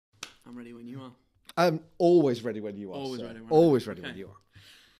I'm ready when you are. I'm always ready when you are. Always sir. ready when Always ready okay. when you are.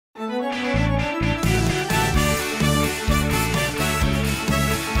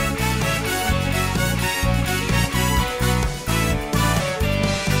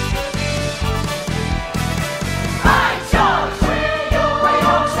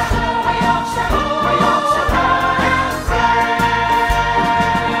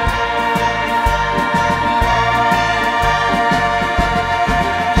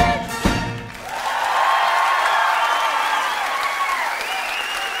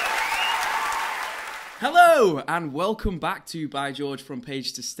 Hello and welcome back to By George from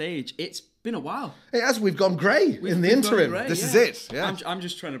Page to Stage. It's been a while. Hey, as we've gone grey in the interim. Grey, this yeah. is it. Yeah. I'm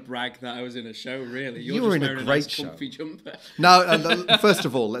just trying to brag that I was in a show, really. You were in a wearing great nice show. comfy jumper. Now, first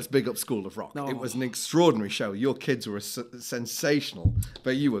of all, let's big up School of Rock. No. It was an extraordinary show. Your kids were sensational,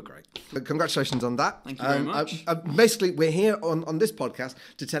 but you were great. Congratulations on that. Thank you very much. Basically, we're here on this podcast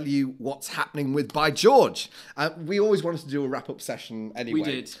to tell you what's happening with By George. We always wanted to do a wrap-up session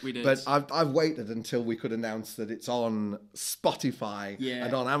anyway. We did. But I've waited until we could announce that it's on Spotify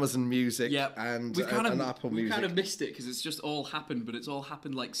and on Amazon Music and Apple Music. We kind of missed it because it's just all happened, but it's all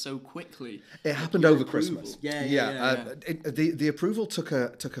happened like so quickly. It happened over Christmas. Yeah. The approval took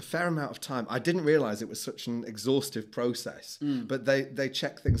a fair amount of time. I didn't realise it was such an exhaustive process, but they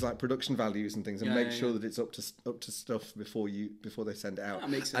check things like production values and things and make sure that it's up to stuff before they send it out. That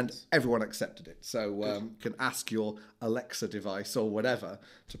makes sense. And everyone accepted it, so you can ask your Alexa device or whatever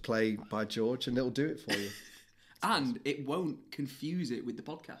to play By George, and it'll do it for you. And it won't confuse it with the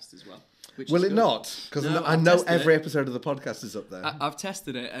podcast as well. Will it not? Because No, I I've know tested every it. episode of the podcast is up there. I've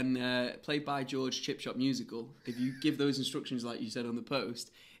tested it and played By George Chip Shop Musical. If you give those instructions like you said on the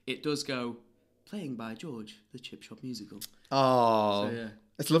post, it does go, playing By George, the Chip Shop Musical. Oh, So, yeah.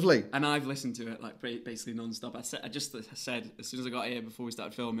 It's lovely. And I've listened to it like basically non-stop. I just said as soon as I got here before we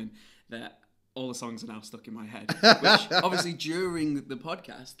started filming that all the songs are now stuck in my head. Which obviously during the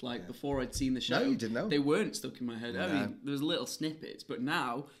podcast, like before I'd seen the show, No, you didn't know. They weren't stuck in my head. I No. mean, there was little snippets, but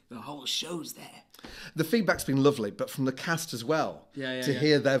now the whole show's there. The feedback's been lovely, but from the cast as well. To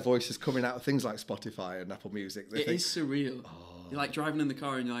hear their voices coming out of things like Spotify and Apple Music. It is surreal. You're like driving in the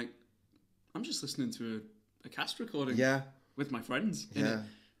car and you're like, I'm just listening to a cast recording with my friends. Yeah.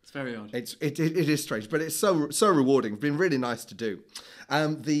 It's very odd. It is strange, but it's so rewarding. It's been really nice to do.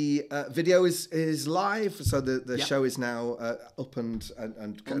 The video is live, so the show is now up and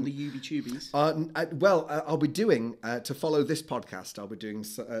on the UB-tubies. I'll be doing to follow this podcast. I'll be doing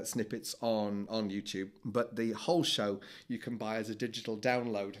snippets on YouTube, but the whole show you can buy as a digital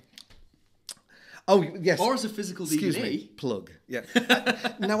download. Oh, yes. Or as a physical DVD. Excuse me. Plug. Yeah.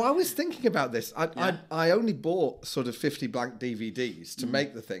 Now, I was thinking about this. I only bought sort of 50 blank DVDs to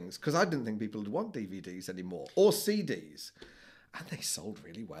make the things because I didn't think people would want DVDs anymore or CDs. And they sold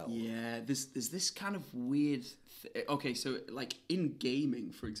really well. Yeah, there's this kind of weird... Okay, so like in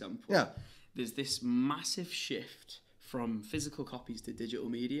gaming, for example, there's this massive shift from physical copies to digital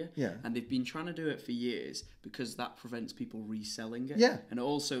media. Yeah. And they've been trying to do it for years because that prevents people reselling it. Yeah. And it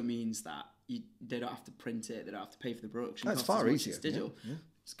also means that they don't have to print it, they don't have to pay for the production. That's costs far as much easier. as digital. Yeah.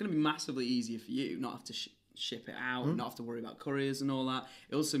 It's going to be massively easier for you, not have to ship it out, not have to worry about couriers and all that.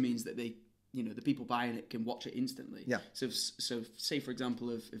 It also means that the people buying it can watch it instantly. Yeah. So say, for example,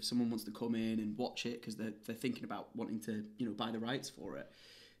 if someone wants to come in and watch it because they're thinking about wanting to, buy the rights for it,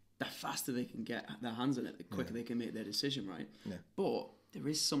 the faster they can get their hands on it, the quicker they can make their decision, right? Yeah. But there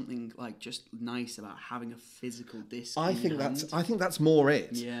is something like just nice about having a physical disc. I think that's more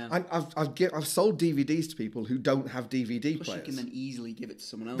it. Yeah. I've sold DVDs to people who don't have DVD Plus, players. you can then easily give it to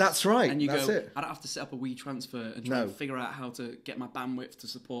someone else. That's right. And you that's go, it. I don't have to set up a WeTransfer and try and figure out how to get my bandwidth to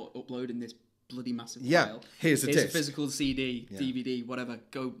support uploading this bloody massive file. Here's a disc. Physical CD, DVD, whatever.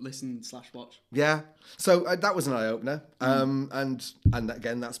 Go listen/watch. Yeah. So that was an eye opener. And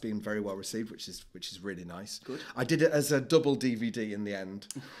again, that's been very well received, which is really nice. Good. I did it as a double DVD in the end.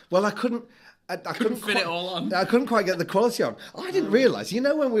 Well, I couldn't fit it all on. I couldn't quite get the quality on. I didn't realise.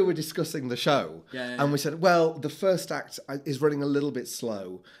 When we were discussing the show, and we said, well, the first act is running a little bit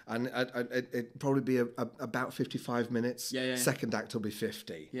slow, and it'd probably be about 55 minutes. Second act will be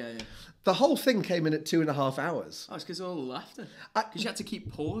 50. Yeah. The whole thing came in at 2.5 hours. Oh, it's because of all the laughter. Because you had to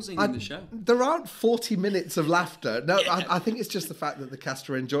keep pausing in the show. There aren't 40 minutes of laughter. No, I think it's just the fact that the cast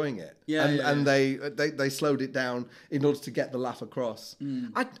are enjoying it. And they slowed it down in order to get the laugh across.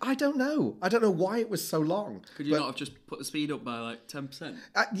 I don't know. I don't know why it was so long. Could you not have just put the speed up by like 10%?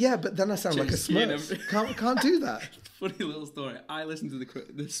 Yeah, but then I sound like a Smurf. Can't do that. Funny little story. I listen to the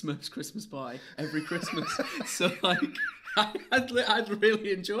Smurfs Christmas Pie every Christmas. So like I'd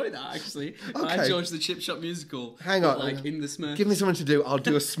really enjoy that, actually. Okay. George the Chip Shop musical. Hang on. Like in the Smurfs. Give me something to do. I'll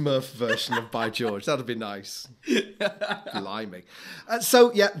do a Smurf version of By George. That'd be nice. Blimey.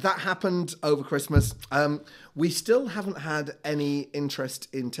 So, yeah, that happened over Christmas. We still haven't had any interest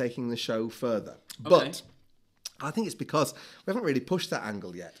in taking the show further. But I think it's because we haven't really pushed that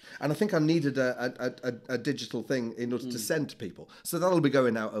angle yet. And I think I needed a digital thing in order to send to people. So that'll be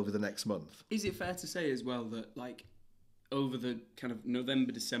going out over the next month. Is it fair to say as well that, like, over the kind of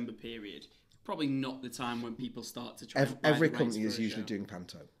November, December period, probably not the time when people start to try every company is usually doing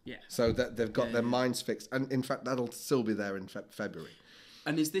Panto. Yeah. So that they've got their minds fixed. And in fact, that'll still be there in February.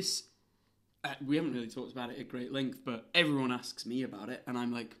 And is this... we haven't really talked about it at great length, but everyone asks me about it. And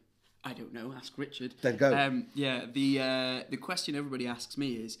I'm like... I don't know. Ask Richard. Then go. The question everybody asks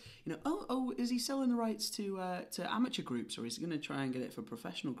me is, is he selling the rights to amateur groups, or is he going to try and get it for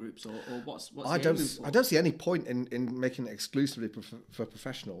professional groups, or what's I don't see any point in making it exclusively for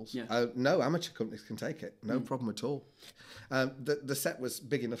professionals. Yeah. No, amateur companies can take it. No problem at all. The set was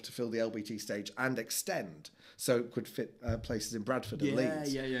big enough to fill the LBT stage and extend, so it could fit places in Bradford and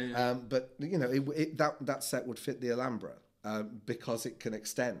Leeds. Yeah. But that set would fit the Alhambra because it can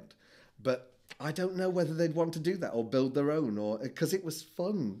extend. But I don't know whether they'd want to do that or build their own, or because it was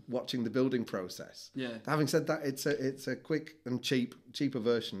fun watching the building process. Yeah. Having said that, it's a quick and cheaper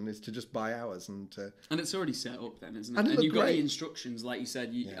version is to just buy ours and it's already set up then, isn't it? And you've got great. the instructions, like you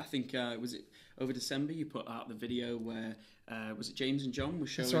said. I think was it over December you put out the video where was it James and John were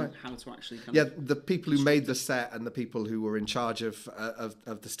showing how to actually the people who made the set and the people who were in charge of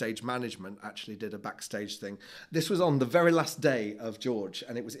the stage management actually did a backstage thing. This was on the very last day of George,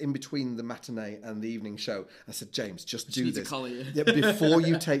 and it was in between the matinee and the evening show. I said, James, just do this before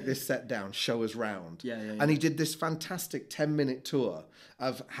you take this set down. Show us round. And he did this fantastic 10-minute tour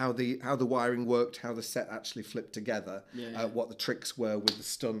of how the wiring worked, how the set actually flipped together, what the tricks were with the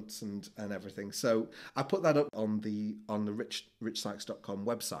stunts and everything. So I put that up on the richsykes.com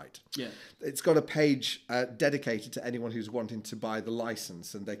website. Yeah. It's got a page dedicated to anyone who's wanting to buy the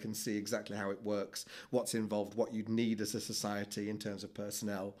license, and they can see exactly how it works, what's involved, what you'd need as a society in terms of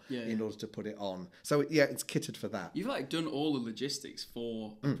personnel in order to put it on. So it's kitted for that. You've like done all the logistics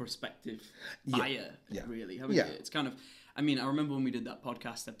for a prospective buyer, really, haven't you? It's kind of... I mean, I remember when we did that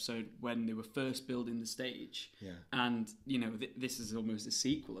podcast episode when they were first building the stage, and this is almost a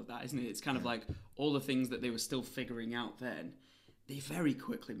sequel of that, isn't it? It's kind of like all the things that they were still figuring out then. They very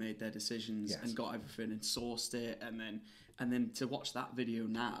quickly made their decisions and got everything and sourced it, and then to watch that video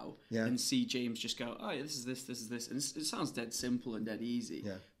now and see James just go, oh yeah, this is this, and it sounds dead simple and dead easy,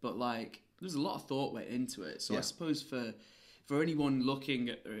 but like there's a lot of thought went into it. So I suppose for anyone looking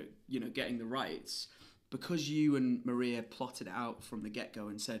at getting the rights, because you and Maria plotted it out from the get-go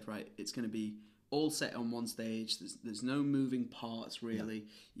and said, right, it's going to be all set on one stage. There's no moving parts, really. Yeah.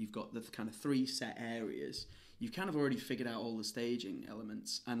 You've got the kind of 3 set areas. You've kind of already figured out all the staging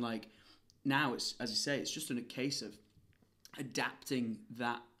elements. And, like, now, it's, as you say, it's just a case of adapting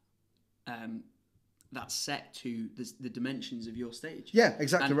that set to the dimensions of your stage. Yeah,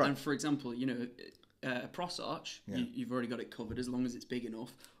 exactly right. And, for example, a Pros Arch, you've already got it covered as long as it's big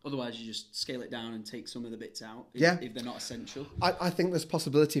enough. Otherwise, you just scale it down and take some of the bits out if they're not essential. I think there's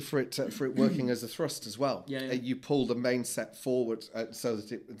possibility for it working as a thrust as well. You pull the main set forward so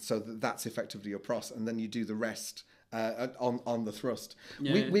that that's effectively your Pros, and then you do the rest on the thrust.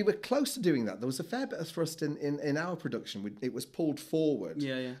 We were close to doing that. There was a fair bit of thrust in our production. It was pulled forward.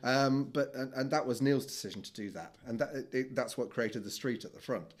 But that was Neil's decision to do that, and that's what created the street at the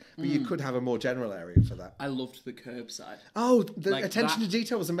front. But you could have a more general area for that. I loved the curbside. Oh, the attention to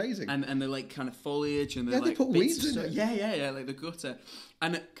detail was amazing. And the like kind of foliage and the they put weeds in it. Yeah, like the gutter.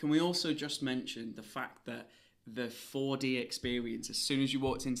 And can we also just mention the fact that the 4D experience, as soon as you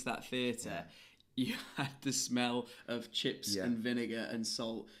walked into that theatre, you had the smell of chips and vinegar and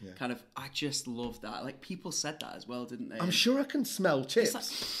salt. Kind of, I just love that. Like, people said that as well, didn't they? I'm sure I can smell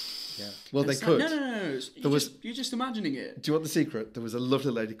chips. Well, they could. No. You're just imagining it. Do you want the secret? There was a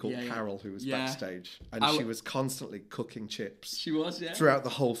lovely lady called Carol who was backstage, and she was constantly cooking chips. She was, throughout the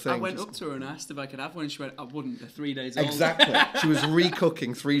whole thing. I went up to her and asked if I could have one, and she went, I wouldn't, they're 3 days old. Exactly. She was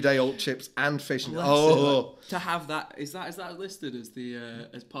re-cooking 3-day-old chips and fish. To have that, is that listed as the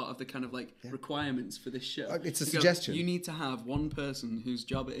as part of the kind of like requirements for this show? It's a suggestion. You need to have one person whose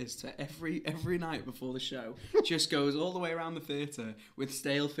job it is to every night before the show just goes all the way around the theatre with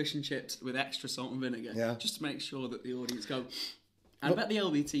stale fish and chips with extra salt and vinegar, just to make sure that the audience go. I bet the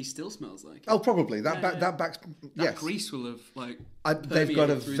LBT still smells like it. Oh, probably that grease will have like. They've got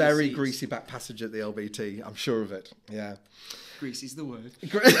a very greasy back passage at the LBT. I'm sure of it. Yeah, greasy's the word.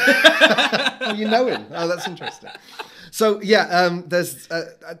 Oh, you know him. Oh, that's interesting. So yeah, there's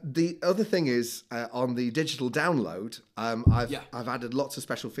the other thing is on the digital download. I've added lots of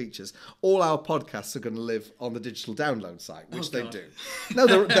special features. All our podcasts are going to live on the digital download site, which they do.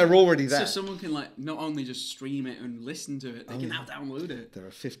 No, they're already there. So someone can not only just stream it and listen to it, they can now download it. There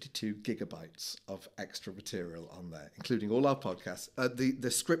are 52 gigabytes of extra material on there, including all our podcasts.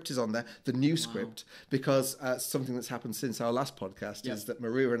 The script is on there, the new script, because something that's happened since our last podcast is that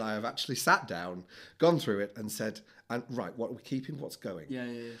Maria and I have actually sat down, gone through it, and said, right, what are we keeping? What's going? Yeah.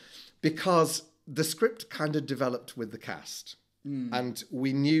 Because the script kind of developed with the cast, and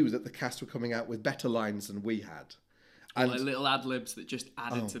we knew that the cast were coming out with better lines than we had. And like little ad-libs that just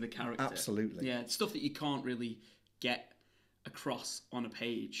added to the character. Absolutely. Yeah, stuff that you can't really get across on a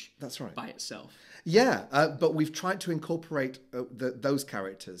page. That's right. By itself. Yeah, but we've tried to incorporate those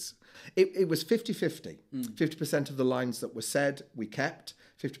characters. It was 50-50. 50% of the lines that were said, we kept.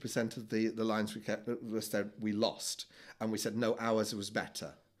 50% of the lines we kept were said, we lost. And we said, no, ours was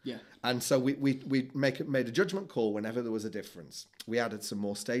better. Yeah. And so we made a judgment call whenever there was a difference. We added some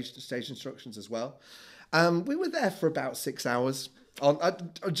more stage instructions as well. We were there for about 6 hours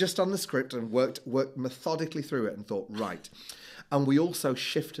just on the script and worked methodically through it and thought, right. And we also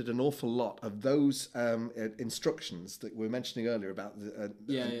shifted an awful lot of those instructions that we were mentioning earlier about,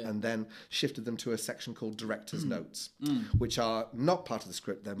 and then shifted them to a section called Director's Notes, which are not part of the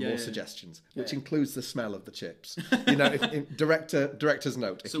script. They're more suggestions, which includes the smell of the chips. Director's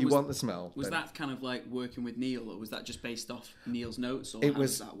Note. If you want the smell. Was that kind of like working with Neil, or was that just based off Neil's notes? Or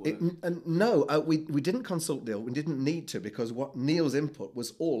does that work? No, we didn't consult Neil. We didn't need to, because what Neil's input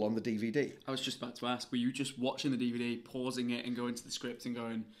was all on the DVD. I was just about to ask, were you just watching the DVD, pausing it, and going to the script and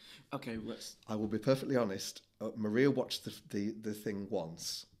going, okay, let's... I will be perfectly honest. Maria watched the thing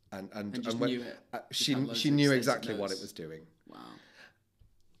once and knew it. She knew exactly what it was doing. Wow.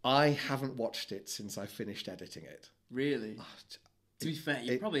 I haven't watched it since I finished editing it. Really? To be fair,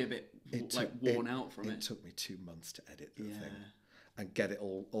 you're probably a bit worn out from it. It took me 2 months to edit the thing and get it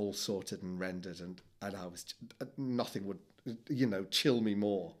all sorted and rendered, and I was nothing would chill me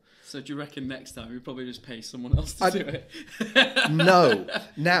more. So do you reckon next time you probably just pay someone else to do it? No.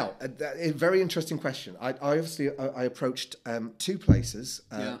 Now, a very interesting question. I approached 2 places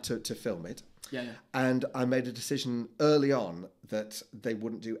to film it. Yeah. And I made a decision early on that they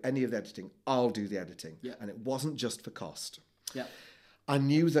wouldn't do any of the editing. I'll do the editing. Yeah. And it wasn't just for cost. Yeah. I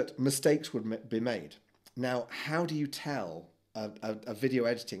knew that mistakes would be made. Now, how do you tell a video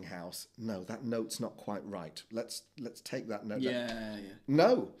editing house, no, that note's not quite right. Let's take that note. Yeah.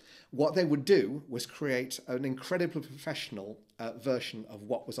 No. What they would do was create an incredibly professional version of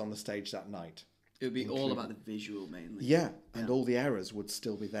what was on the stage that night. It would be all about the visual mainly. Yeah, and all the errors would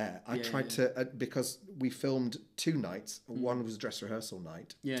still be there. I tried to, because we filmed 2 nights. One was a dress rehearsal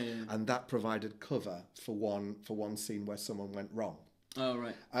night. Yeah. And that provided cover for one scene where someone went wrong. Oh,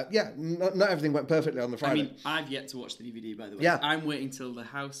 right. Not everything went perfectly on the Friday. I mean, I've yet to watch the DVD, by the way. Yeah. I'm waiting till the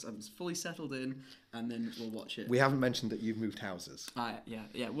house I'm fully settled in, and then we'll watch it. We haven't mentioned that you've moved houses.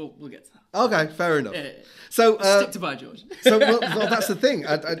 Yeah, we'll get to that. Okay, fair enough. Yeah. So stick to By George. So well, that's the thing.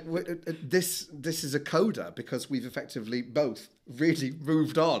 This is a coda, because we've effectively both really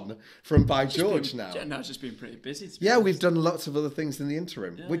moved on from By George now. Yeah, no, it's just been pretty busy. We've done lots of other things in the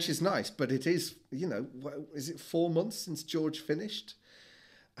interim, which is nice. But it is, is it 4 months since George finished?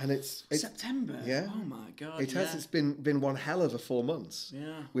 And it's September. Yeah. Oh my God. It has. It's been one hell of a 4 months.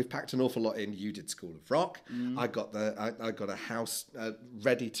 Yeah. We've packed an awful lot in. You did School of Rock. I got a house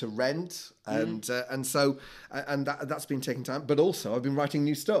ready to rent, and that's been taking time. But also, I've been writing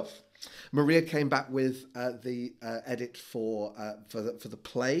new stuff. Maria came back with the edit for the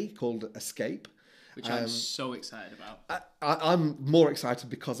play called Escape, which I'm so excited about. I'm more excited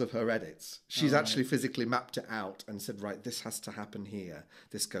because of her edits. She's actually physically mapped it out and said, right, this has to happen here.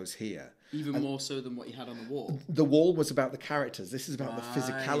 This goes here. Even more so than what you had on the wall. The wall was about the characters. This is about the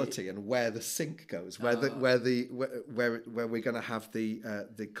physicality and where the sink goes, where we're going to have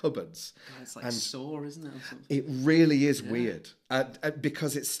the cupboards. God, it's like Saw, isn't it? Or something? It really is weird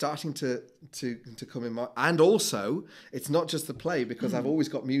because it's starting to come in. And also, it's not just the play, because I've always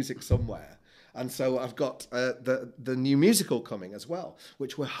got music somewhere. And so I've got the new musical coming as well,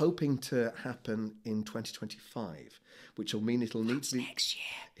 which we're hoping to happen in 2025, which will mean it'll need to be next year.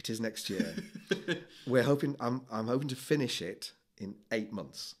 It is next year. We're hoping. I'm hoping to finish it in 8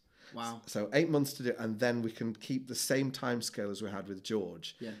 months. Wow. So 8 months to do, and then we can keep the same timescale as we had with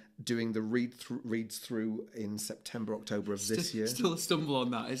George. Yeah. Doing the reads through in September, October of this year. Still a stumble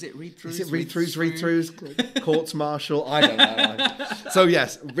on that. Is it read-throughs? Is it read-throughs, courts martial? I don't know. So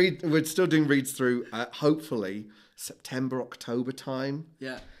yes, we're still doing reads through. Hopefully September, October time.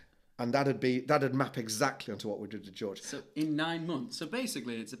 Yeah. And that'd map exactly onto what we did to George. So in 9 months. So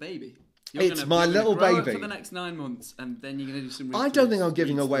basically, it's a baby. It's my little baby for the next 9 months, and then you're going to do some. I don't think I'm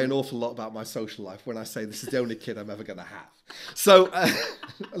giving away an awful lot about my social life when I say this is the only kid I'm ever going to have. So,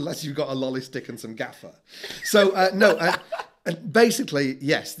 unless you've got a lolly stick and some gaffer. So basically,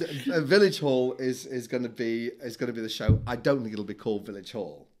 yes, Village Hall is going to be the show. I don't think it'll be called Village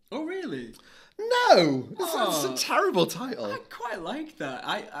Hall. Oh, really? No, it's a terrible title. I quite like that.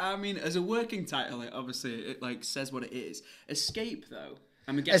 I mean, as a working title, it like says what it is. Escape, though.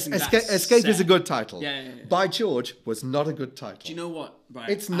 I'm guessing Escape is a good title. Yeah. By George was not a good title. Do you know what? Right,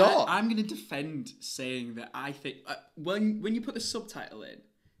 it's not. I'm going to defend saying that I think when you put the subtitle in,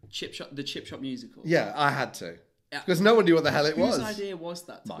 the Chip Shop Musical. Yeah, I had to. Because no one knew what the hell it was. Whose idea was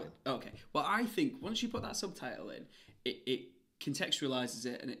that? Mine. Okay. Well, I think once you put that subtitle in, it contextualizes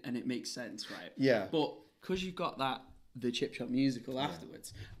it and it makes sense, right? Yeah. But because you've got the Chip Shop Musical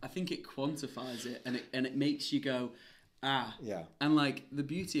afterwards, I think it quantifies it and it makes you go, yeah. And like the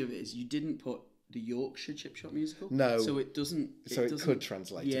beauty of it is you didn't put the Yorkshire Chip Shop Musical. No. So it doesn't. It could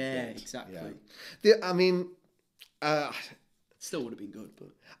translate. Yeah, exactly. Yeah. I mean, still would have been good, but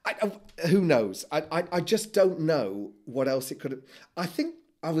who knows? I just don't know what else it could have. I think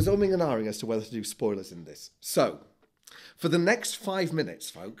I was umming and ahhing as to whether to do spoilers in this. So, for the next 5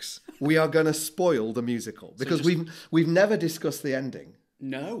 minutes, folks, we are going to spoil the musical because we've never discussed the ending.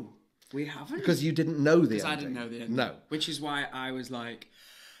 No. We haven't. Because you didn't know the ending. Because I didn't know the ending. No. Which is why I was like,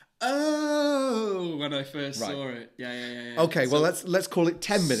 oh, when I first saw it. Yeah. Okay, so well, let's call it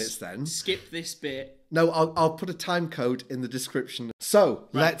 10 minutes then. Skip this bit. No, I'll put a time code in the description. So,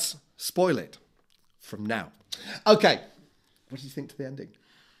 let's spoil it from now. Okay. What do you think to the ending?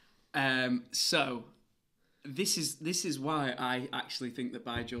 So... This is why I actually think that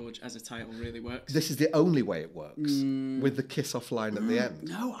By George as a title really works. This is the only way it works with the kiss off line at the end.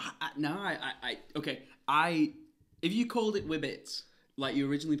 No, okay. If you called it Wibbits like you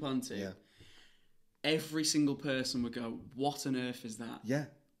originally planned to, every single person would go, "What on earth is that?" Yeah,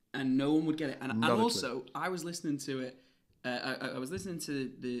 and no one would get it. And also, I was listening to it. I was listening to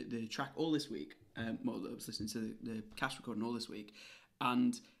the track all this week. I was listening to the cast recording all this week,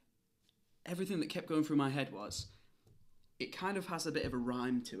 and everything that kept going through my head was, it kind of has a bit of a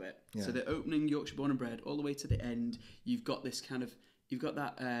rhyme to it. Yeah. So the opening Yorkshire Born and Bred all the way to the end, you've got that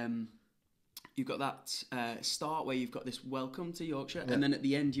start where you've got this welcome to Yorkshire, and then at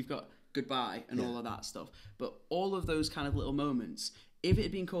the end you've got goodbye and all of that stuff. But all of those kind of little moments, if it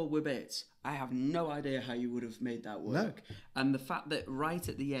had been called Wibbits, I have no idea how you would have made that work. No. And the fact that right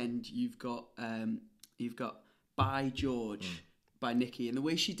at the end you've got By George. By Nikki, and the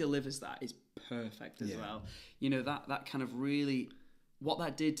way she delivers that is perfect as well. You know, that kind of really, what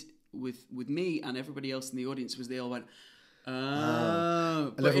that did with me and everybody else in the audience was they all went,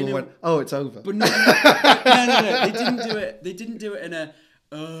 oh. And everyone went, oh, it's over. But no, they didn't do it in a,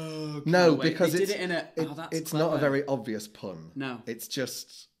 oh, no, because they did it in a, it's not a very obvious pun. No. It's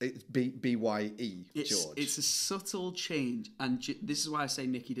just, it's B-Y-E, George. It's a subtle change, and this is why I say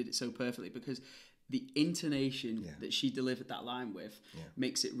Nikki did it so perfectly, because the intonation that she delivered that line with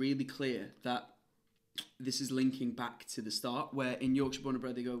makes it really clear that this is linking back to the start, where in Yorkshire Born and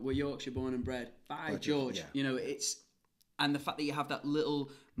Bred they go, "We're Yorkshire Born and Bred by George." Yeah. You know, and the fact that you have that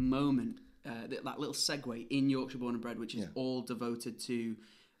little moment, that little segue in Yorkshire Born and Bred, which is all devoted to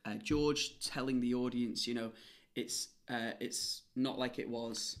George telling the audience, you know, it's not like it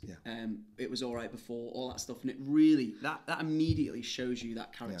was. Yeah. It was all right before, all that stuff, and it really that immediately shows you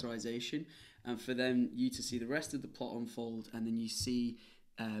that characterization. Yeah. And for you to see the rest of the plot unfold, and then you see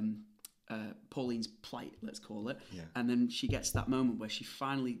Pauline's plight, let's call it, and then she gets that moment where she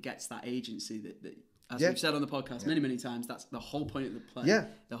finally gets that agency that as we've said on the podcast many times, that's the whole point of the play,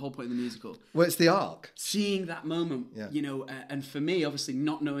 the whole point of the musical. Well, it's the arc. Seeing that moment, you know, and for me, obviously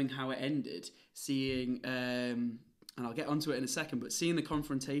not knowing how it ended, seeing, and I'll get onto it in a second, but seeing the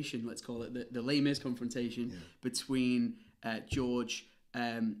confrontation, let's call it, the Les Mis confrontation between George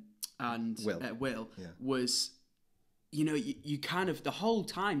and Will was, you know, you kind of, the whole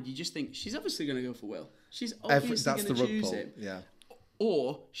time you just think she's obviously going to go for Will. She's obviously going to choose him. Yeah.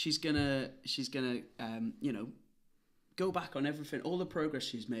 Or she's gonna you know, go back on everything, all the progress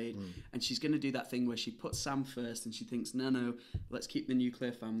she's made, and she's gonna do that thing where she puts Sam first, and she thinks, no, let's keep the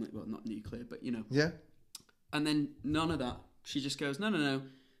nuclear family. Well, not nuclear, but you know. Yeah. And then none of that. She just goes, no.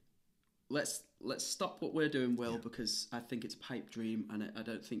 Let's stop what we're doing, Will, because I think it's a pipe dream, and I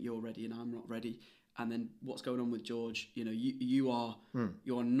don't think you're ready, and I'm not ready. And then what's going on with George? You know, you are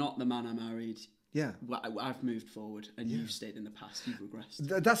not the man I married. Yeah. I've moved forward and you've stayed in the past. You've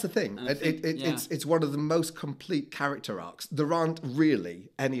regressed. That's the thing. It's one of the most complete character arcs. There aren't really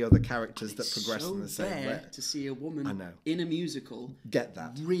any other characters that progress in the same way. To see a woman in a musical get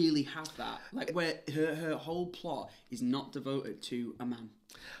that, really have that, like where her whole plot is not devoted to a man.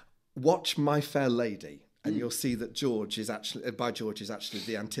 Watch My Fair Lady. And you'll see that George is actually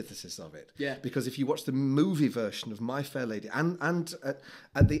the antithesis of it. Yeah. Because if you watch the movie version of My Fair Lady, and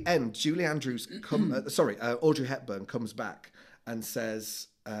at the end, Julie Andrews Audrey Hepburn comes back and says,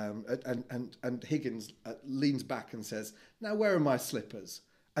 and Higgins leans back and says, "Now where are my slippers?"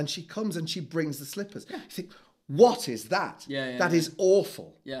 And she comes and she brings the slippers. Yeah. You think, what is that? That is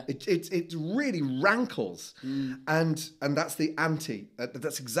awful. Yeah. It really rankles. And that's the anti.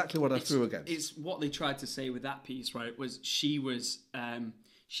 That's exactly what I threw against. It's what they tried to say with that piece, right? Was she was a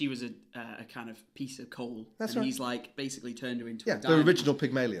kind of piece of coal. That's and right. He's like basically turned her into a the diamond. original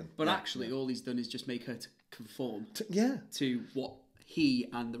Pygmalion. But actually all he's done is just make her to conform to what he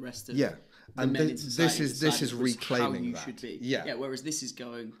and the rest of the and men in society this is reclaiming how you that. should be. Yeah. Whereas this is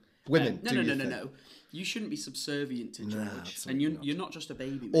going women. No. You shouldn't be subservient to George, and you're not just a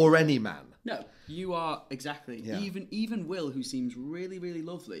baby. Mate. Or any man. No, you are exactly. Yeah. Even Will, who seems really, really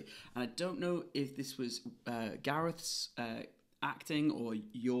lovely, and I don't know if this was Gareth's acting or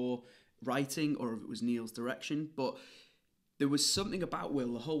your writing, or if it was Neil's direction, but there was something about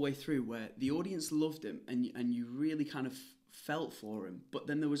Will the whole way through where the audience loved him, and you really kind of felt for him. But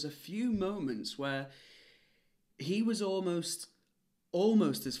then there was a few moments where he was almost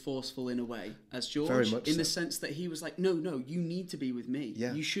as forceful in a way as George, very much in the sense that he was like, no, you need to be with me.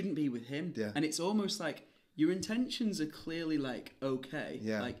 Yeah. You shouldn't be with him. Yeah. And it's almost like your intentions are clearly like, okay.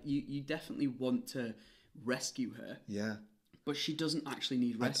 Yeah. Like you definitely want to rescue her. Yeah. But she doesn't actually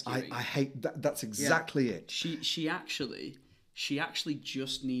need rescuing. I hate that. That's exactly it. She actually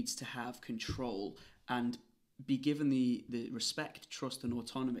just needs to have control and be given the respect, trust, and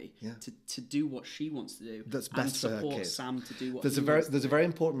autonomy to do what she wants to do. That's best for her kid. Sam to do what there's a very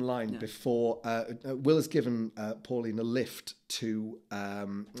important line before Will has given Pauline a lift to a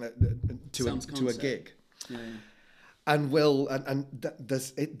gig, and Will and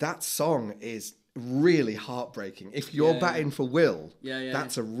that song is really heartbreaking. If you're batting for Will,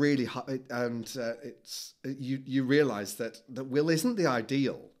 that's a really and it's you realise that Will isn't the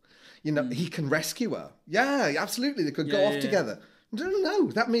ideal. You know, he can rescue her. Yeah, absolutely. They could go off together.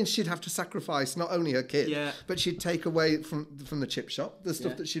 No, that means she'd have to sacrifice not only her kid, but she'd take away from the chip shop the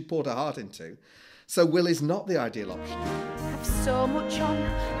stuff that she'd poured her heart into. So Will is not the ideal option. Have so much on,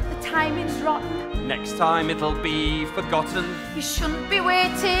 the timing's rotten. Next time it'll be forgotten. You shouldn't be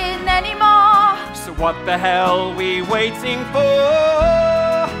waiting anymore. So what the hell we waiting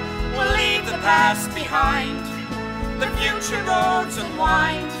for? We'll leave the past behind. The future roads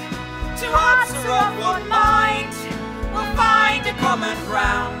unwind. Two hearts are of one mind. We'll find a common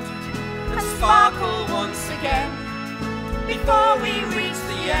ground and sparkle once again before we reach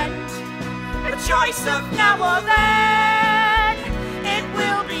the end. A choice of now or then. It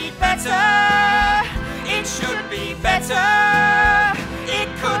will be better. It should be better. It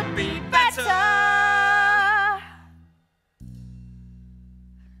could be better.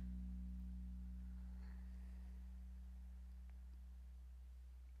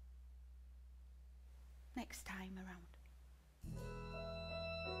 Next time around.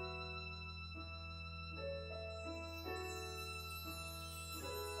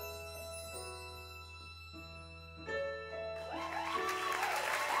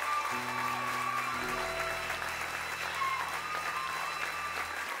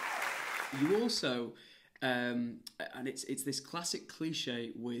 You also, and it's this classic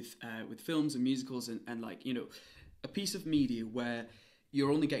cliche with films and musicals and like, you know, a piece of media where you're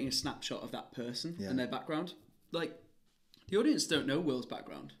only getting a snapshot of that person and their background. Like, the audience don't know Will's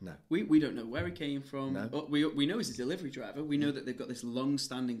background. No. We don't know where he came from. No. We know he's a delivery driver. We know that they've got this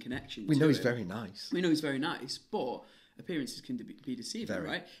long-standing connection. We know he's very nice. We know he's very nice, but appearances can be deceiving,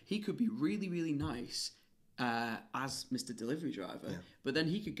 right? He could be really, really nice as Mr. Delivery Driver, but then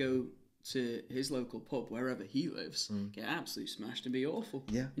he could go to his local pub, wherever he lives, get absolutely smashed and be awful.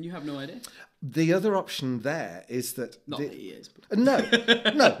 Yeah. And you have no idea. The other option there is that... Not that he is. But... No,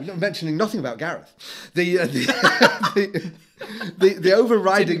 we're not mentioning nothing about Gareth. The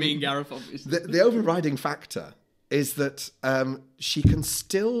overriding... Didn't mean Gareth, obviously. The overriding factor is that she can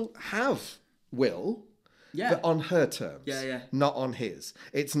still have Will, but on her terms. Not on his.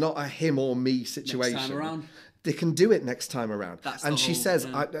 It's not a him or me situation. Next time around. They can do it next time around. And she says,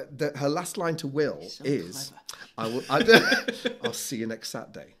 her last line to Will is, I'll see you next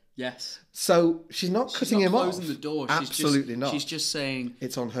Saturday. Yes. So she's not cutting him off. She's not closing the door. Absolutely not. She's just saying,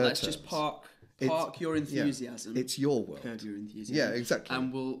 it's on her let's terms. just park Park your enthusiasm. It's your world. Curb your enthusiasm. Yeah, exactly.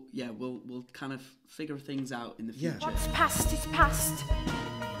 And we'll kind of figure things out in the future. What's past is past.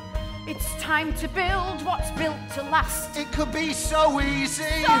 It's time to build what's built to last. It could be so easy.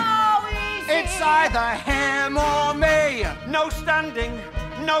 So easy. It's either him or me. No standing,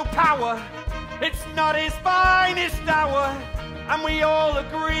 no power. It's not his finest hour. And we all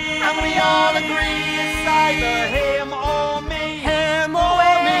agree. It's either him or me. Him or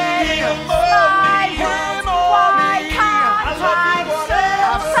me. Him or me. Him or me. I love you, whatever.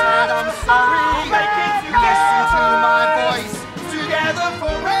 I've said I'm sorry. Make it Listen to my voice. Together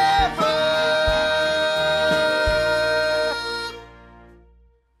forever.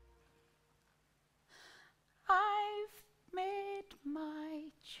 I've made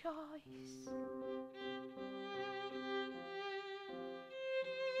my choice.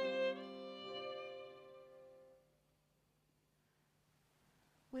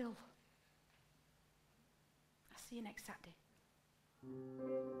 Will, I'll see you next Saturday.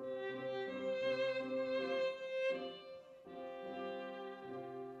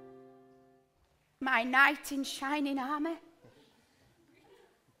 My knight in shining armour.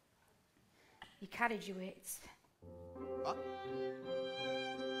 You carried your weights. What?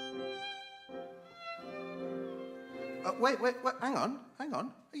 Wait, hang on.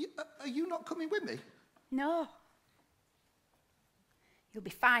 Are you not coming with me? No. You'll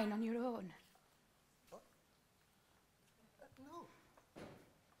be fine on your own. What? No.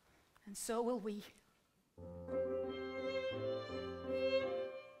 And so will we.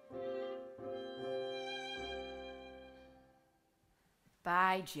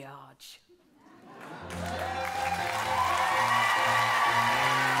 Bye, George.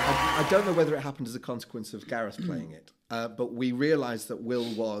 I don't know whether it happened as a consequence of Gareth playing it, but we realised that Will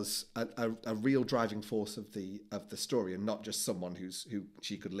was a real driving force of the story, and not just someone who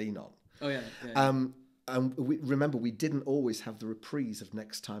she could lean on. Oh yeah. And remember, we didn't always have the reprise of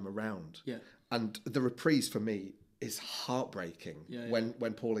Next Time Around. Yeah. And the reprise for me is heartbreaking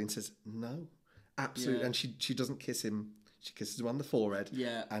when Pauline says no, absolutely, and she doesn't kiss him. She kisses him on the forehead.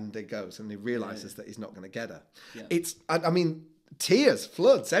 Yeah. And it goes, and he realises that he's not going to get her. Yeah. It's, I mean, tears,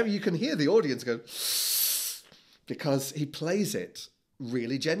 floods. You can hear the audience go because he plays it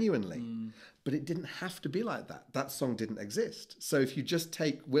really genuinely. But it didn't have to be like that. That song didn't exist. So if you just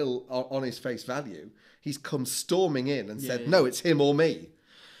take Will on his face value, he's come storming in and said, "No, it's him or me."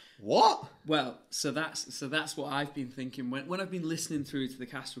 What? Well, so that's what I've been thinking when I've been listening through to the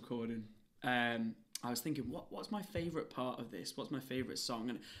cast recording. I was thinking, what's my favourite part of this? What's my favourite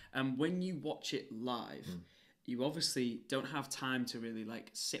song? And when you watch it live, you obviously don't have time to really like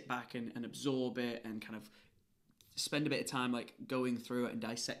sit back and absorb it and kind of spend a bit of time like going through it and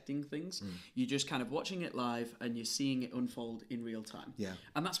dissecting things. You're just kind of watching it live and you're seeing it unfold in real time. Yeah.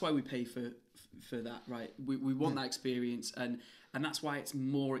 And that's why we pay for that, right? We want that experience, and that's why it's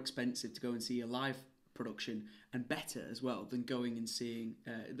more expensive to go and see a live production, and better as well than going and seeing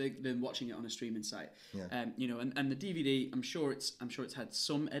than watching it on a streaming site. You know, and the DVD, I'm sure it's had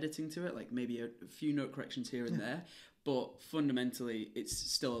some editing to it, like maybe a few note corrections here and there, but fundamentally it's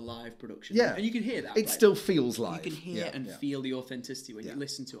still a live production. Yeah, and you can hear that. It still feels live. You can hear and feel the authenticity when you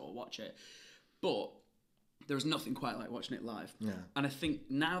listen to it or watch it. But there's nothing quite like watching it live. Yeah. And I think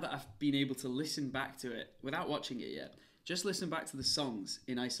now that I've been able to listen back to it without watching it yet, just listen back to the songs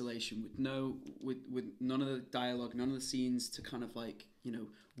in isolation with none of the dialogue, none of the scenes to kind of like, you know,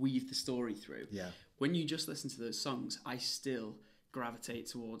 weave the story through. Yeah. When you just listen to those songs, I still gravitate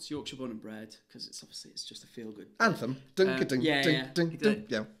towards Yorkshire Bun and Bread, because it's just a feel good anthem.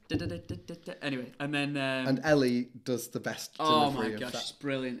 Anyway, and then and Ellie does the best. Oh my gosh, she's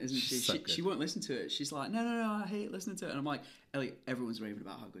brilliant, isn't she? She won't listen to it. She's like, no, I hate listening to it. And I'm like, Ellie, everyone's raving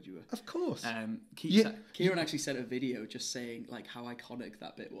about how good you were. Of course. Kieran actually sent a video just saying like how iconic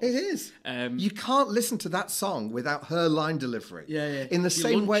that bit was. It is. You can't listen to that song without her line delivery. Yeah. In the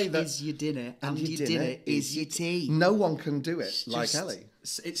same way that is your dinner and your dinner is your tea. No one can do it like Ellie.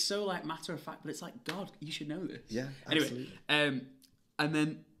 It's so like matter of fact, but it's like, God, you should know this. Yeah, absolutely. Anyway, and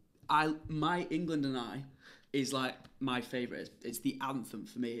then My England and I is like my favourite. It's the anthem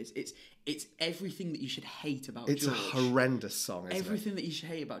for me. It's everything that you should hate about George. It's a horrendous song, isn't everything that you should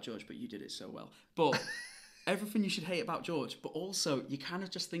hate about George, but you did it so well. But everything you should hate about George, but also you're kind of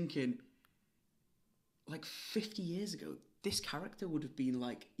just thinking, like 50 years ago, this character would have been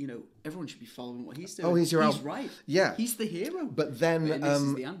like, you know, everyone should be following what he's doing. Oh, he's right. Yeah. He's the hero. But then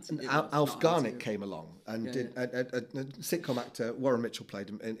Alf Garnett came along and did a sitcom actor. Warren Mitchell played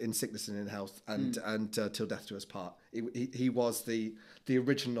him in Sickness and in Health and Till Death Do Us Part. He was the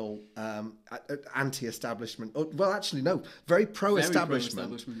original anti-establishment. Well, actually, no, very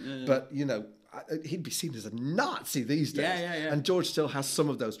pro-establishment. Yeah. But, you know, he'd be seen as a Nazi these days. Yeah. And George still has some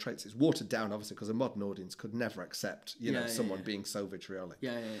of those traits. It's watered down, obviously, because a modern audience could never accept, someone being so vitriolic.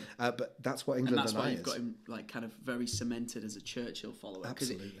 But that's what England and and I is. That's why you've got him like kind of very cemented as a Churchill follower.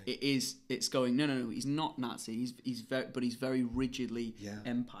 Absolutely. Because it's going, no, he's not Nazi. He's very rigidly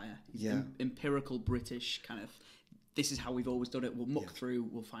empire. He's empirical British kind of, this is how we've always done it. We'll muck through,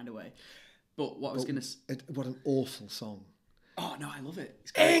 we'll find a way. But what I was going to... What an awful song. Oh, no, I love it.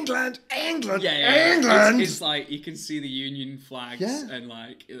 England! England! It's like, you can see the Union flags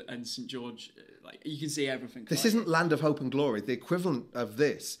and St. George, like, you can see everything. This isn't Land of Hope and Glory. The equivalent of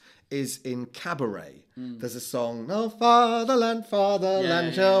this is in Cabaret. There's a song, "No Fatherland,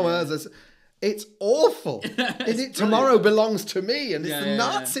 show us." It's awful. Tomorrow belongs to me, and it's the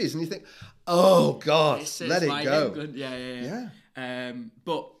Nazis. And you think, oh, God, let it go.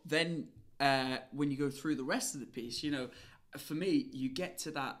 But then when you go through the rest of the piece, for me, you get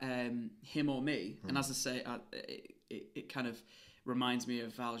to that him or me, and as I say, it kind of reminds me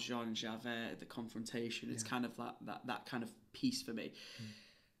of Valjean Javert, the confrontation. It's kind of that kind of piece for me.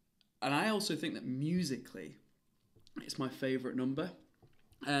 And I also think that musically, it's my favourite number.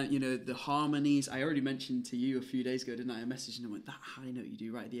 The harmonies. I already mentioned to you a few days ago, didn't I? I messaged and I went, that high note you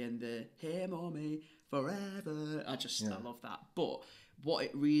do right at the end there, him or me, forever. I love that. But what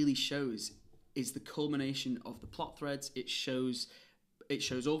it really shows is the culmination of the plot threads. It shows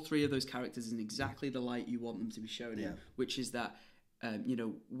all three of those characters in exactly the light you want them to be shown in, which is that,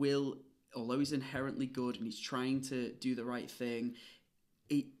 Will, although he's inherently good and he's trying to do the right thing,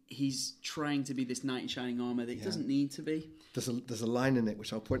 he's trying to be this knight in shining armour that he doesn't need to be. There's a line in it,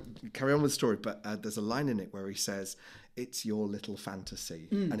 which I'll carry on with the story, but there's a line in it where he says, "It's your little fantasy,"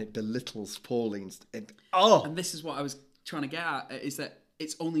 and it belittles Pauline's... And this is what I was trying to get at, is that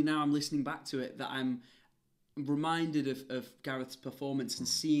it's only now I'm listening back to it that I'm reminded of Gareth's performance and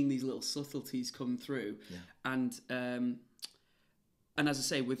seeing these little subtleties come through. And as I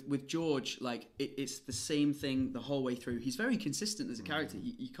say, with George, like it's the same thing the whole way through. He's very consistent as a character.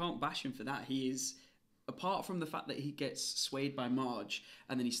 You can't bash him for that. He is, apart from the fact that he gets swayed by Marge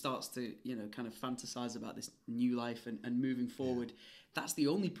and then he starts to, kind of fantasize about this new life and moving forward. That's the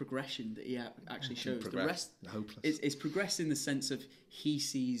only progression that he actually shows. The rest is progressed in the sense of he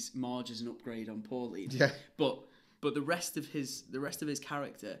sees Marge as an upgrade on Pauline. But the rest of his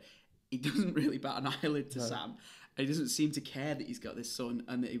character, he doesn't really bat an eyelid to Sam. He doesn't seem to care that he's got this son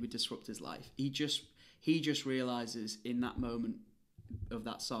and that he would disrupt his life. He just realizes in that moment of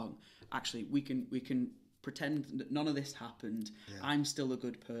that song, actually, we can pretend that none of this happened. I'm still a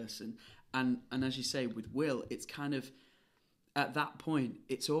good person. And as you say, with Will, it's kind of, at that point,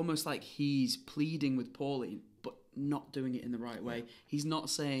 it's almost like he's pleading with Pauline, but not doing it in the right way. He's not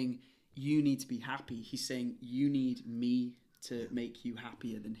saying, you need to be happy. He's saying, you need me to make you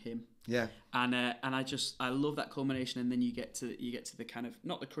happier than him. And I love that culmination, and then you get to the kind of,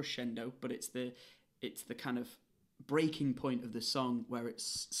 not the crescendo, but it's the kind of breaking point of the song where it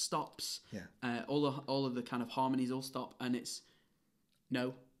stops. All of the kind of harmonies all stop, and it's,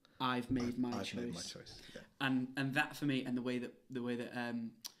 no, I've made my choice. And that for me, and the way that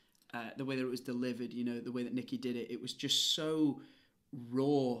it was delivered, the way that Nikki did it, it was just so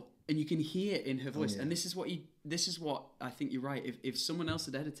raw, and you can hear it in her voice. And this is what I think you're right. If someone else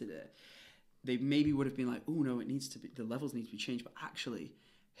had edited it, they maybe would have been like, oh no, it needs to be, the levels need to be changed. But actually,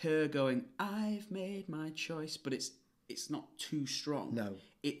 her going, I've made my choice, but it's not too strong. No,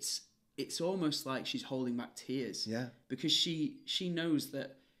 it's almost like she's holding back tears. Because she knows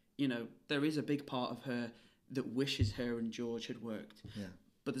that there is a big part of her that wishes her and George had worked.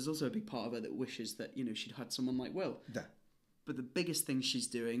 But there's also a big part of her that wishes that she'd had someone like Will. But the biggest thing she's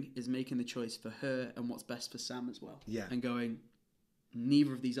doing is making the choice for her and what's best for Sam as well. And going,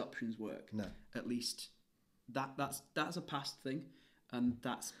 neither of these options work. No. At least that's a past thing, and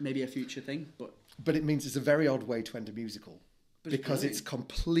that's maybe a future thing. But it means it's a very odd way to end a musical. Because it's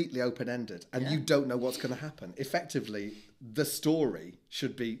completely open-ended and you don't know what's going to happen. Effectively, the story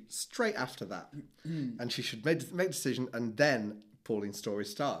should be straight after that. And she should make a decision, and then Pauline's story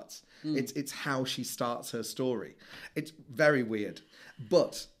starts. It's how she starts her story. It's very weird.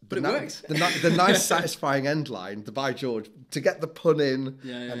 But it works. The nice, satisfying end line, the "By George," to get the pun in.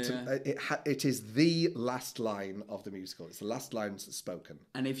 It is the last line of the musical. It's the last line that's spoken.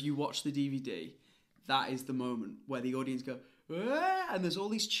 And if you watch the DVD, that is the moment where the audience go, and there's all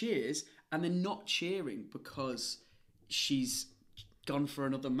these cheers, and they're not cheering because she's gone for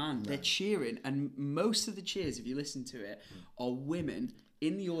another man. No. They're cheering, and most of the cheers, if you listen to it, are women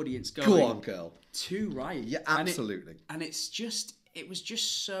in the audience going, "Go on, girl!" Too right, yeah, absolutely. And it was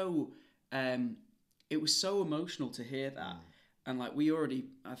just so, it was so emotional to hear that, And like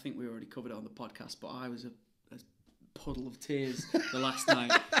I think we already covered it on the podcast, but I was a puddle of tears the last night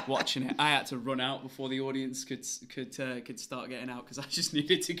watching it. I had to run out before the audience could start getting out because I just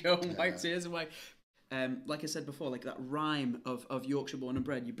needed to go and wipe tears away. Like I said before, like that rhyme of Yorkshire Born and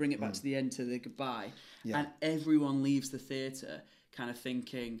Bred, you bring it back to the end to the goodbye, and everyone leaves the theatre kind of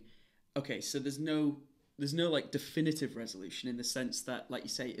thinking, okay, so there's no like definitive resolution in the sense that, like you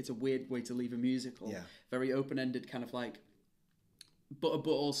say, it's a weird way to leave a musical, very open-ended, kind of like, but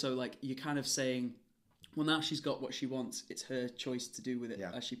also like you're kind of saying, well, now she's got what she wants. It's her choice to do with it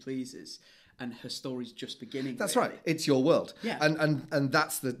as she pleases, and her story's just beginning. That's really. right. It's Your World. Yeah. And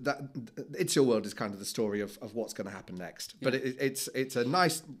that's It's Your World is kind of the story of what's going to happen next. But it's a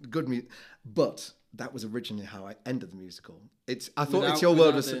nice, good but that was originally how I ended the musical. I thought It's Your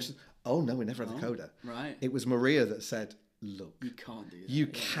World was such. Oh no, we never had the coda. Right. It was Maria that said, "Look, you can't do that. You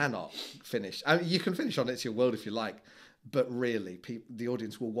cannot finish. I mean, you can finish on It's Your World if you like." But really, the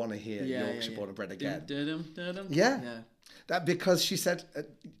audience will want to hear Yorkshire Born and Bred again. Yeah. That because she said,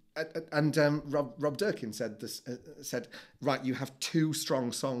 and Rob Durkin said this. Said, right, you have two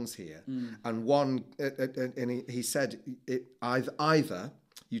strong songs here, and one. And he said, either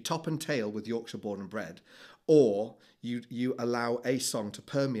you top and tail with Yorkshire Born and Bred, or you allow a song to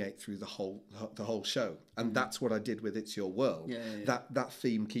permeate through the whole show, and that's what I did with It's Your World. That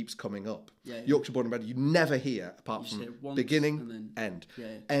theme keeps coming up. Yorkshire Born and Bred, you never hear apart from beginning, end.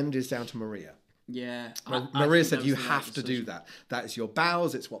 End is down to Maria. Yeah, Maria said you have to do that. That is your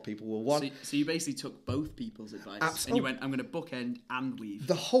bows. It's what people will want. So you basically took both people's advice, and you went, "I'm going to bookend and weave."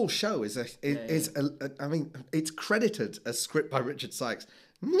 The whole show is I mean, it's credited as script by Richard Sykes.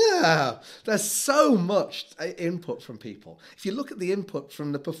 No, there's so much input from people. If you look at the input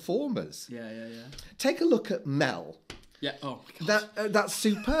from the performers, take a look at Mel. Yeah. Oh my God. That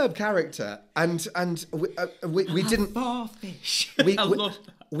superb character, and we didn't. Fish. I love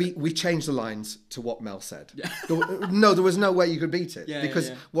that. We changed the lines to what Mel said. Yeah. There was no way you could beat it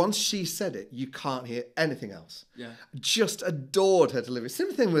because once she said it, you can't hear anything else. Yeah. Just adored her delivery.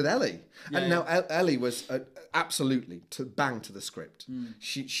 Same thing with Ellie. Now Ellie was absolutely bang to the script.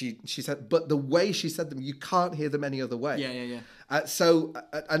 She said, but the way she said them, you can't hear them any other way. So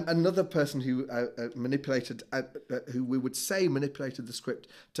another person who manipulated, who we would say manipulated the script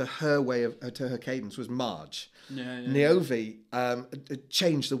to her way to her cadence was Marge. Niobe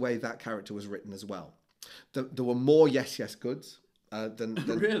changed the way that character was written as well. There were more yes goods than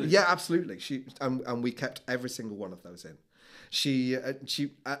really. Yeah, absolutely. And we kept every single one of those in.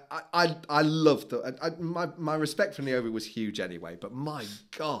 I loved my respect for Niobe was huge anyway, but my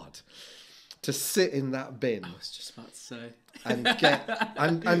God, to sit in that bin. I was just about to say. And get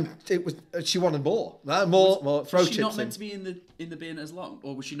and it was she wanted more throw chips in. Was she not meant to be in the bin as long,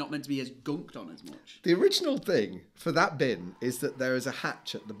 or was she not meant to be as gunked on as much? The original thing for that bin is that there is a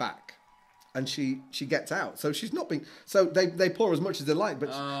hatch at the back, and she gets out. So she's not being. So they pour as much as they like,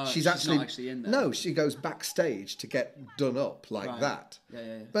 but she's actually not actually in there. No, she goes backstage to get done up like that.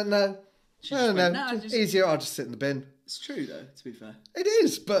 Yeah. But no, easier. I'll just sit in the bin. It's true though, to be fair. It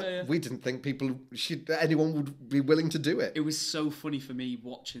is, but we didn't think anyone would be willing to do it. It was so funny for me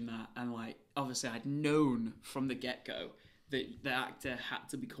watching that, and like obviously I'd known from the get-go that the actor had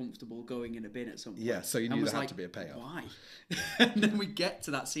to be comfortable going in a bin at some point. Yeah, so you knew there had to be a payoff. Why? And then we get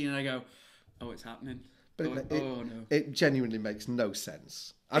to that scene and I go, oh, it's happening. But no. It genuinely makes no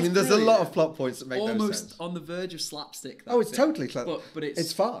sense. I mean, there's a lot of plot points that make no sense. Almost on the verge of slapstick. It's totally clever. But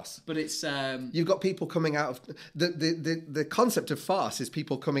it's farce. But it's you've got people coming out of the concept of farce is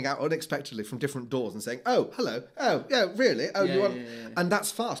people coming out unexpectedly from different doors and saying, "Oh, hello. Oh, yeah, really? Oh, you want?" And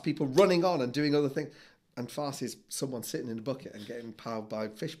that's farce. People running on and doing other things. And farce is someone sitting in a bucket and getting piled by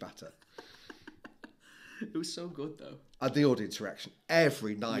fish batter. It was so good though. The audience reaction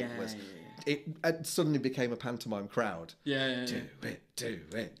every night was. It suddenly became a pantomime crowd. Do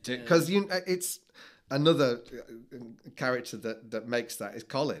it. Because it's another character that makes that is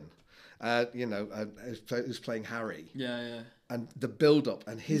Colin. Who's playing Harry. And the build up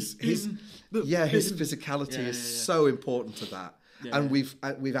and his physicality is so important to that. And we've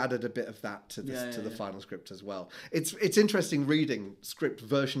added a bit of that to the final script as well. It's interesting reading script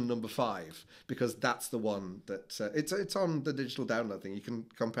version number 5 because that's the one that it's on the digital download thing. You can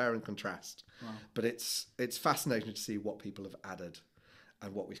compare and contrast. Wow. But it's fascinating to see what people have added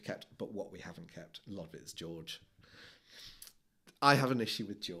and what we've kept, but what we haven't kept. A lot of it is George. I have an issue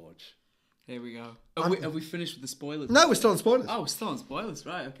with George. Here we go. Have we finished with the spoilers? No, we're still on spoilers. Oh, we're still on spoilers,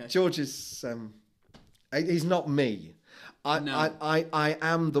 right? Okay. George is he's not me. I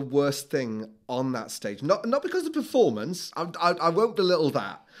am the worst thing on that stage. Not because of the performance. I won't belittle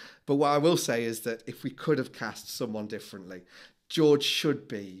that, But what I will say is that if we could have cast someone differently, George should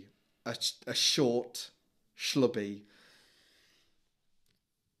be a short, schlubby.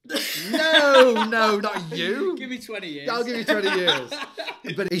 No, not you. Give me 20 years. I'll give you 20 years.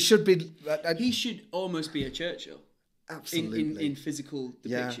 But he should be... he should almost be a Churchill. Absolutely. In physical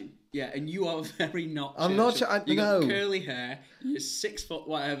depiction. Yeah, and you are very not I'm Churchill. not... You got curly hair, you're 6 foot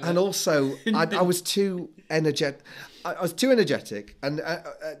whatever. And also, I was too energetic. I was too energetic, and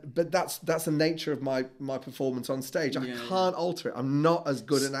but that's the nature of my performance on stage. I can't alter it. I'm not as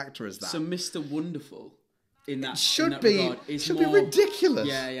good an actor as that. So Mr. Wonderful... should be ridiculous.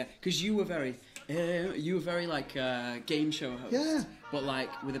 Yeah, because you were very like game show host. Yeah, but like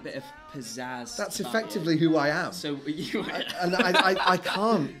with a bit of pizzazz. That's effectively who I am. So you and I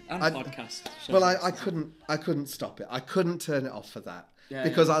can't. And podcast. Well, I couldn't stop it. I couldn't turn it off for that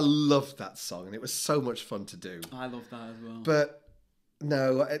because I loved that song and it was so much fun to do. I love that as well. But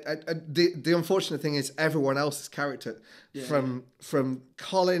no, the unfortunate thing is everyone else's character from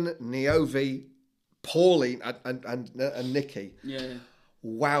Colin, Niobe, Pauline and Nikki. Yeah.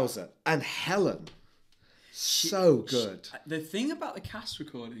 Wowzer. And Helen. So good. The thing about the cast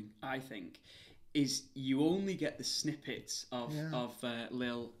recording, I think, is you only get the snippets of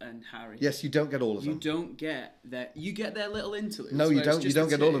Lil and Harry. Yes, you don't get all of them. You don't get you get their little interludes. No, you don't. You don't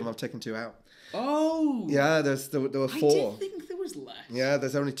get all of them. I've taken 2 out. Oh. Yeah, there were 4. I did think there was less. Yeah,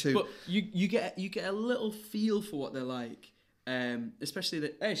 there's only 2. But you get a little feel for what they're like. Especially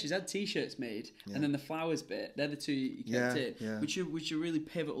she's had t-shirts made, and then the flowers bit. They're the 2 you kept in, which are really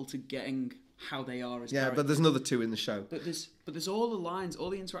pivotal to getting how they are as characters. But there's another 2 in the show. But there's all the lines, all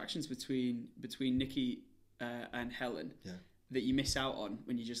the interactions between Nikki and Helen that you miss out on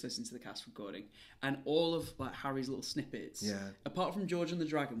when you just listen to the cast recording, and all of like Harry's little snippets. Yeah. Apart from George and the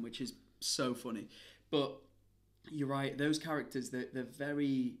Dragon, which is so funny, but you're right. Those characters, they're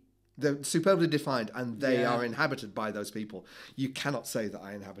very. They're superbly defined, and they are inhabited by those people. You cannot say that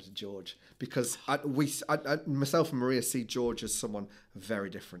I inhabited George, because myself and Maria see George as someone very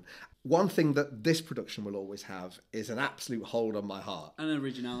different. One thing that this production will always have is an absolute hold on my heart. And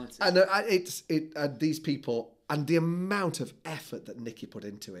originality. And these people, and the amount of effort that Nikki put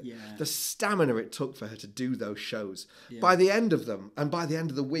into it. Yeah. The stamina it took for her to do those shows. Yeah. By the end of them, and by the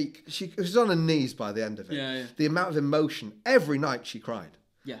end of the week, she was on her knees by the end of it. Yeah. The amount of emotion, every night she cried.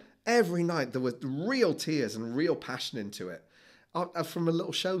 Yeah. Every night there was real tears and real passion into it. From a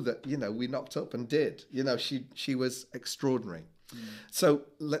little show that, we knocked up and did. She was extraordinary. Mm. So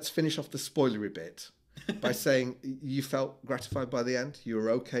let's finish off the spoilery bit by saying you felt gratified by the end? You were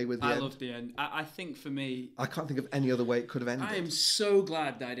okay with the end? I loved the end. I think for me... I can't think of any other way it could have ended. I am so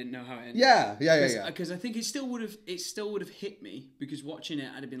glad that I didn't know how it ended. Yeah. Because I think it still would have hit me, because watching it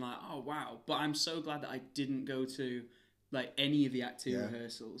I'd have been like, oh wow. But I'm so glad that I didn't go to like any of the acting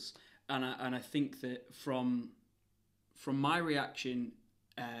rehearsals. And I think that from my reaction,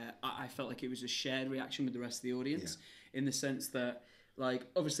 I felt like it was a shared reaction with the rest of the audience, in the sense that, like,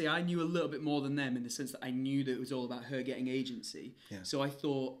 obviously I knew a little bit more than them, in the sense that I knew that it was all about her getting agency. Yeah. So I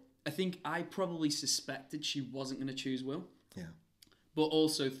think I probably suspected she wasn't going to choose Will. Yeah. But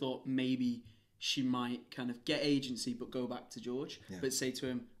also thought maybe she might kind of get agency but go back to George, but say to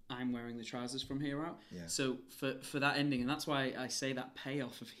him, I'm wearing the trousers from here out. Yeah. So for that ending, and that's why I say that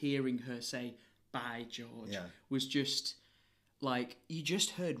payoff of hearing her say, bye, George, was just... like, you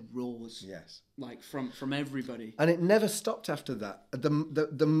just heard roars, like from everybody, and it never stopped after that.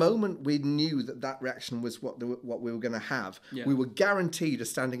 The moment we knew that reaction was what we were going to have, we were guaranteed a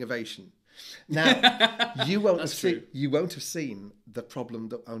standing ovation. Now you won't have seen the problem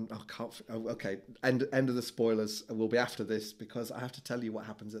that okay. End of the spoilers will be after this, because I have to tell you what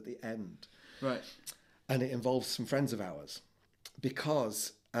happens at the end, right? And it involves some friends of ours,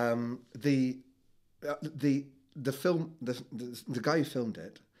 because the film, the guy who filmed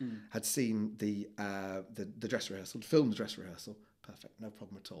it had seen the dress rehearsal, filmed the dress rehearsal. Perfect, no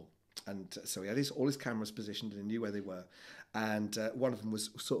problem at all. And so he had all his cameras positioned and he knew where they were. And one of them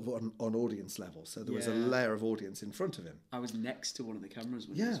was sort of on audience level. So there was a layer of audience in front of him. I was next to one of the cameras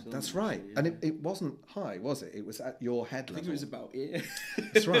when he was filming. That's right. Actually, and it wasn't high, was it? It was at your head level. I think it was about here.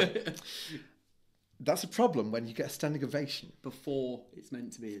 That's right. That's a problem when you get a standing ovation. Before it's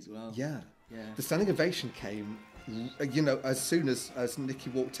meant to be as well. Yeah. Yeah. The standing ovation came, as soon as Nikki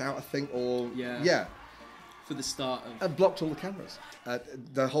walked out, I think, or... Yeah. For the start of... And blocked all the cameras.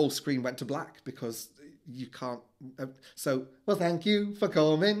 The whole screen went to black, because you can't... well, thank you for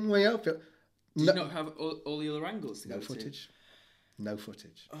coming. We hope you... Did you not have all the other angles to go to? No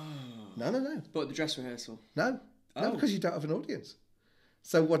footage. Oh. No. But the dress rehearsal? No, because you don't have an audience.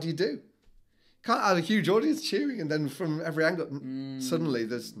 So what do? Can't have a huge audience cheering, and then from every angle, suddenly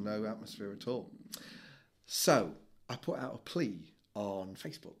there's no atmosphere at all. So I put out a plea on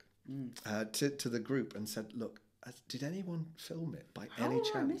Facebook to the group and said, look, did anyone film it by any chance?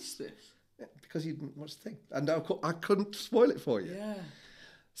 How did I miss this? Yeah, because you didn't watch the thing. And I couldn't spoil it for you. Yeah.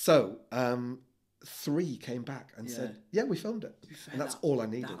 So 3 came back and said, yeah, we filmed it. Fair, and that's all I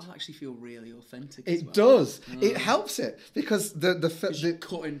needed. That'll actually feel really authentic. It does. It helps it because the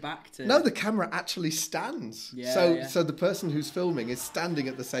cutting back to... No, the camera actually stands. So the person who's filming is standing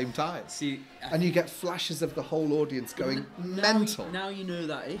at the same time. See, and you get flashes of the whole audience going mental. Now you know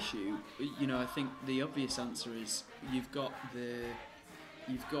that issue. You know, I think the obvious answer is you've got the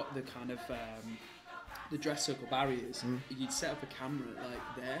kind of the dress circle barriers. You'd set up a camera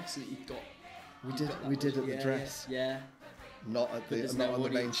like there so that you've got. We did at the dress. Yeah. Not at the on the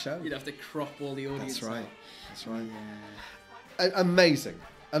main show. You'd have to crop all the audience. That's right. Out. That's right. Yeah.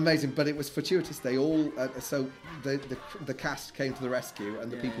 Amazing. But it was fortuitous. They all so the cast came to the rescue,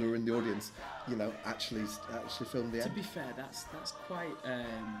 and the people who were in the audience, you know, actually filmed the end. To be fair, that's quite.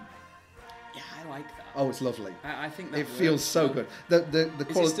 Yeah, I like that. Oh, it's lovely. I think that it feels so good. The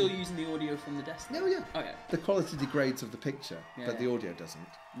quality. Is it still using the audio from the desk? No, yeah. Okay. The quality degrades of the picture, but the audio doesn't.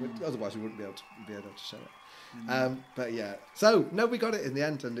 Otherwise, we wouldn't be able to show it. But yeah, so no, we got it in the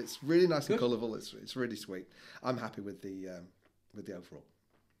end, and it's really nice and colourful. It's really sweet. I'm happy with the overall.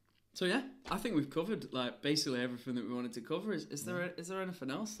 So yeah, I think we've covered like basically everything that we wanted to cover. Is there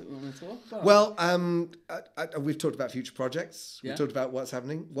anything else that we want to talk about? Well, we've talked about future projects. We've talked about what's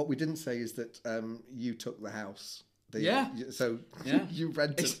happening. What we didn't say is that you took the house. You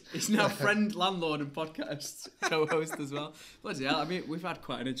rented. It's now friend, landlord, and podcast co-host as well. Bloody hell! I mean, we've had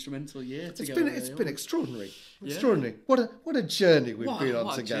quite an instrumental year together. It's been extraordinary. Extraordinary. What a journey we've been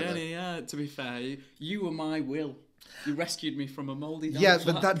on together. What a journey! Yeah. To be fair, you were my will. You rescued me from a mouldy.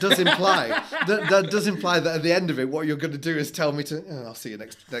 But that does imply that does imply that at the end of it, what you're going to do is tell me to. Oh, I'll see you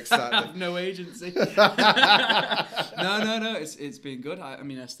next Saturday. I have no agency. No. It's been good. I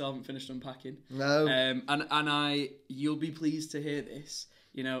mean, I still haven't finished unpacking. No. And you'll be pleased to hear this.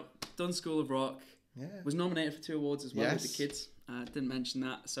 You know, done School of Rock. Yeah. Was nominated for 2 awards as well with the kids. Didn't mention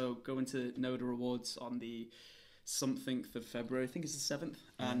that. So going to NODA Awards on the something of February. I think it's the 7th.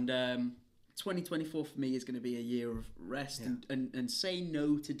 Yeah. And 2024 for me is going to be a year of rest and say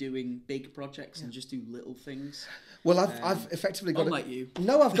no to doing big projects and just do little things. Well, I've effectively got. Unlike you.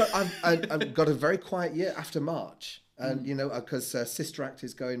 No, I've got a very quiet year after March, and you know, because Sister Act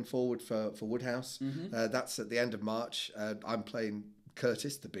is going forward for Woodhouse. That's at the end of March. I'm playing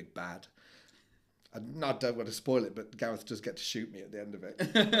Curtis, the big bad. I don't want to spoil it, but Gareth does get to shoot me at the end of it.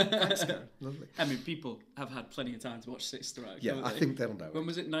 Thanks, Gareth. Lovely. I mean, people have had plenty of time to watch Sister Act. Yeah, I think they'll know. When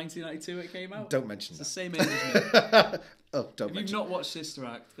was it? 1992 it came out? Don't mention it's that. It's the same age as me. If you've not watched Sister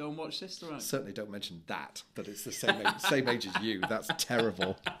Act, go and watch Sister Act. Certainly don't mention that it's the same age as you. That's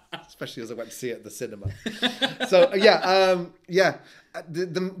terrible. Especially as I went to see it at the cinema. So,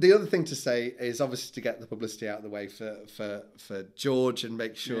 The other thing to say is obviously to get the publicity out of the way for George and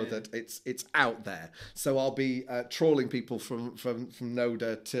make sure that it's out there. So I'll be trawling people from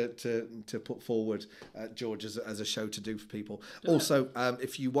NODA to put forward George as a show to do for people. Also,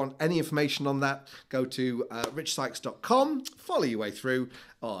 if you want any information on that, go to richsykes.com, follow your way through,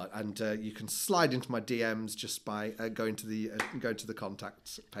 and you can slide into my DMs just by going to the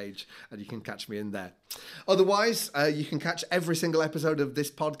contacts page, and you can catch me in there. Otherwise, you can catch every single episode of this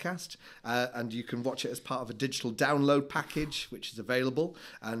podcast, and you can watch it as part of a digital download package, which is available,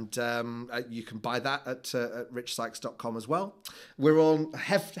 and you can buy that at richsykes.com as well. We're on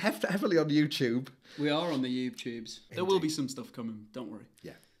heavily on YouTube. We are on the YouTubes. There will be some stuff coming, don't worry.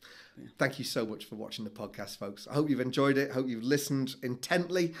 Yeah. Thank you so much for watching the podcast, folks. I hope you've enjoyed it. Hope you've listened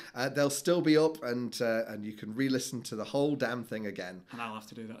intently. They'll still be up, and you can re-listen to the whole damn thing again. And I'll have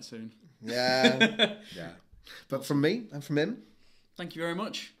to do that soon. Yeah. Yeah. But from me and from him, thank you very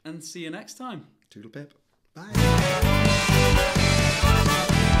much, and see you next time. Toodle pip. Bye.